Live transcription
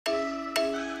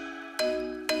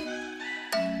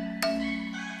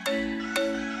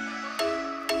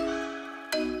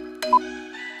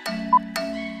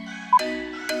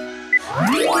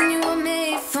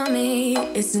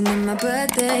Isn't it my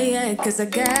birthday yet? Cause I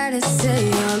gotta say,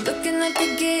 you're looking like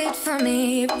a gift from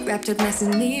me, wrapped up nice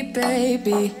and neat,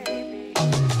 baby.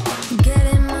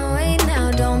 Get in my way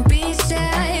now, don't be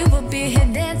shy. We'll be here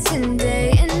dancing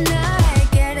day and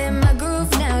night. Get in my groove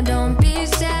now, don't be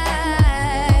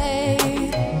shy.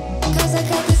 Cause I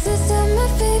got this list of my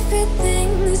favorite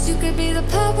things. You could be the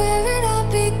part where it all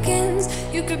begins.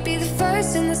 You could be the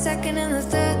first and the second and the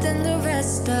third and the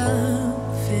rest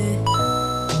of it.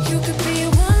 You could be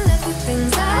one of the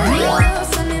things I love.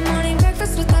 Sunday morning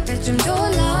breakfast with my bedroom door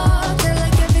locked. I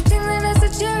like everything that has a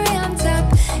cherry on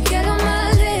top. Get on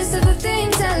my list of the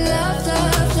things I love,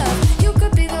 love, love. You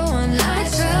could be the one I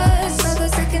trust. All the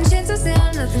second chances, they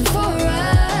are nothing for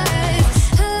us.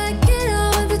 I like it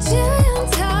all with the cherry on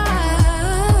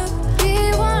top. Be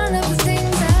one of the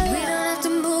things I love. We don't have to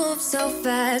move so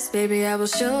fast, baby, I will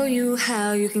show you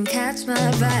how you can catch my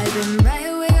vibe. And right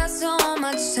away got so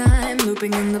much time,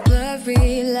 looping in the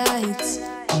blurry lights.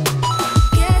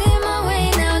 Get in my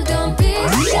way now, don't be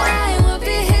shy. We'll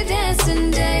be here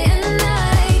dancing day and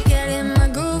night. Get in my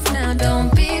groove now,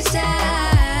 don't be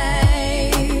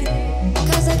shy.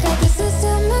 Cause I got this list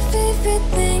of my favorite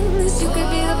things. You could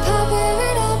be the part where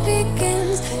it all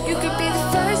begins. You could be the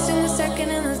first and the second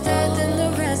and the third and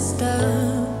the rest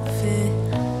of it.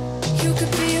 You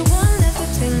could be one of the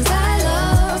things I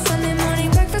love. Sunday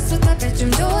morning breakfast with my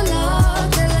bedroom door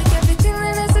locked. I like everything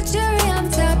that has a cherry on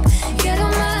top. Get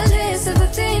on my list of the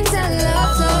things I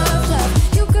love, love, love.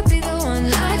 You could be the one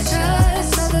I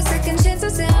trust. All the second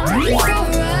chances, they are nothing for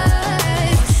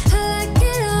us. I like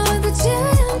it all with the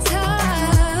cherry on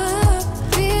top.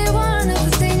 Be one of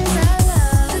the things I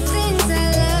love. The things I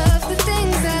love, the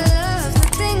things I love, the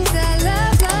things I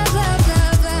love, love, love,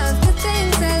 love, love. The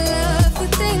things I love, the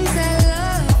things I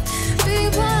love. Be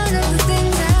one of the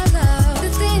things I love. The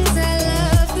things I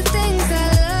love, the things I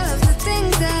love, the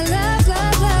things I love,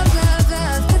 love, love, love,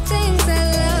 love. The things I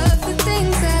love, the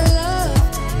things I love.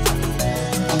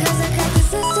 Cause I got this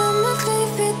list of my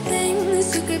favorite things.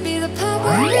 You could be the part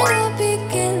where it all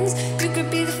begins. You could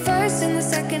be the first and the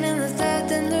second and the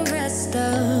third and the rest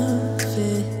of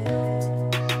it.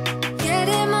 Get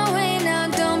in my way now,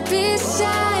 don't be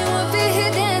shy. We'll be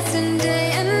here dancing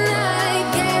day and night.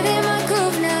 Get in my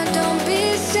groove now, don't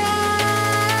be shy.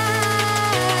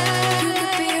 You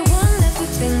could be one of the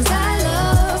things I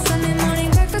love. Sunday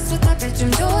morning breakfast with my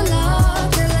bedroom door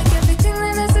locked. I like everything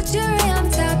that has a cherry on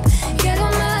top. Get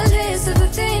on my list of the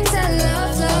things I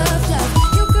love, love, love.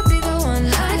 You could be the one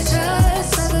I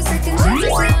trust. All the second chances,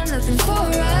 they are nothing for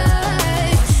us.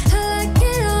 I like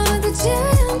it all with the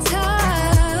cherry on top.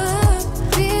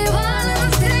 Be one of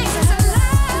the things I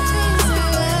love. The things I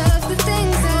love, the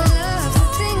things I love, the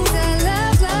things I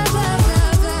love, love, love,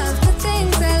 love, love. The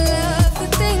things I love, the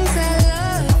things I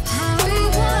love. Be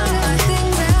one of the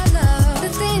things I love. The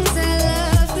things I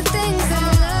love, the things I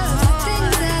love, the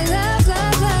things I love,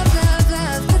 love, love, love,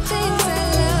 love. The things I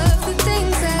love, the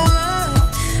things I love.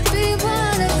 Be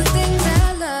one of the things I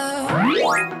love.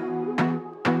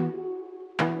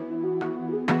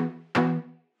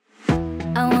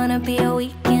 I wanna be a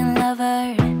weekend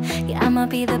lover. Yeah, I'ma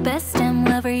be the best damn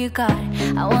lover you got.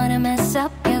 I wanna mess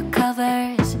up your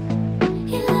covers.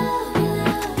 You love, you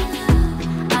love, you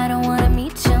love. I don't wanna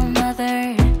meet your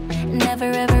mother. Never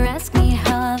ever ask me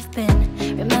how I've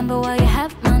been. Remember why you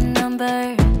have my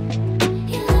number.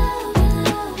 You love, you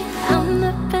love, you love. I'm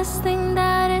the best thing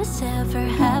that has ever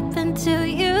happened to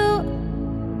you.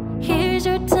 Here's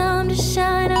your time to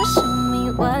shine. Now show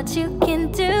me what you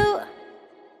can do.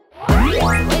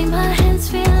 Way my hands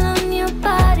feel on your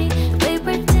body. Way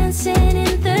we're dancing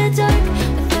in the dark.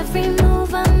 With every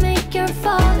move I make, you're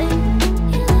falling.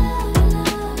 You love, you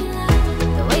love, you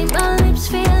love. The way my lips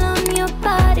feel on your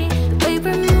body. The way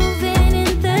we're moving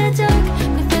in the dark.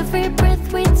 With every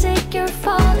breath we take, you're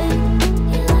falling.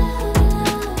 You love, you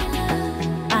love, you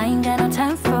love. I ain't got no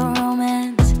time for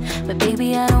romance, but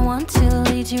baby, I don't want to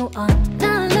lead you on.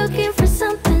 Not looking for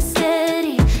something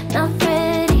steady, not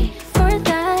ready for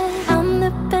that. I'm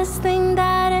the best thing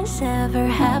that has ever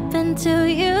happened to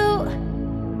you.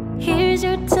 Here's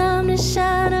your time to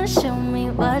shine. Now show me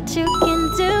what you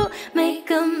can do. Make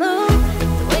a move.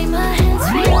 The way my hands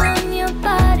feel on your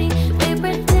body. The way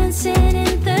we're dancing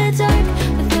in the dark.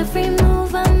 With every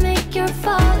move I make, you're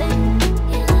falling.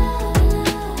 You love, you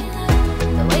love, you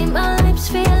love. The way my lips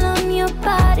feel on your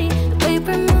body. The way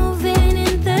we're moving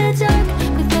in the dark.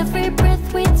 With every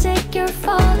breath we take, you're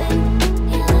falling.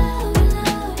 You love, you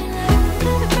love, you love.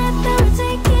 With every breath that we're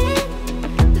taking,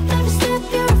 with every step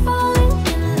you're falling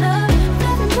in love. With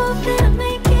every move that I'm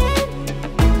making,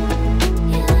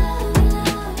 you love, you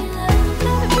love, you love. With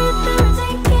every breath that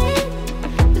we're taking.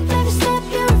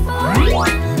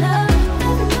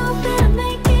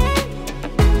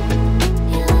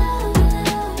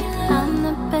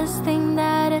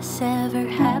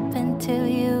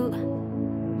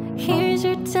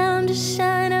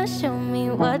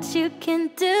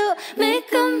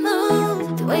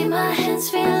 hands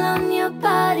feel on your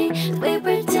body, the way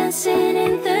we're dancing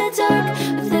in the dark.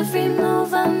 With every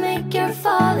move I make, you're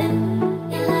falling.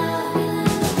 In love, in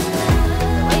love, in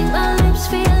love. The way my lips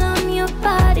feel on your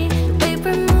body, the way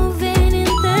we're moving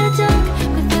in the dark.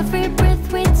 With every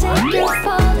breath we take, you're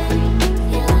falling.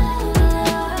 In love, in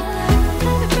love, in love.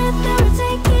 With every breath that we're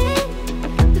taking,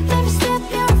 with every step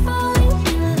you're falling.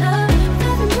 In love, with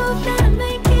every move that I'm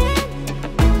making.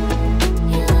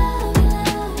 In love, in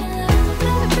love, in love. With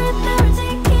every breath that we're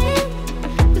taking,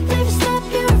 with every step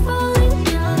you're falling.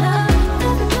 In love, with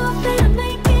every move that I'm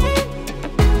making.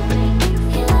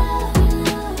 In love, in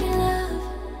love, in love.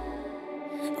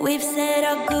 We've said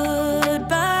our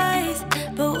goodbyes,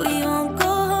 but we won't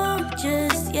go home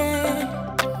just yet.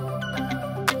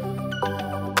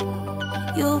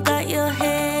 You got your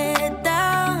head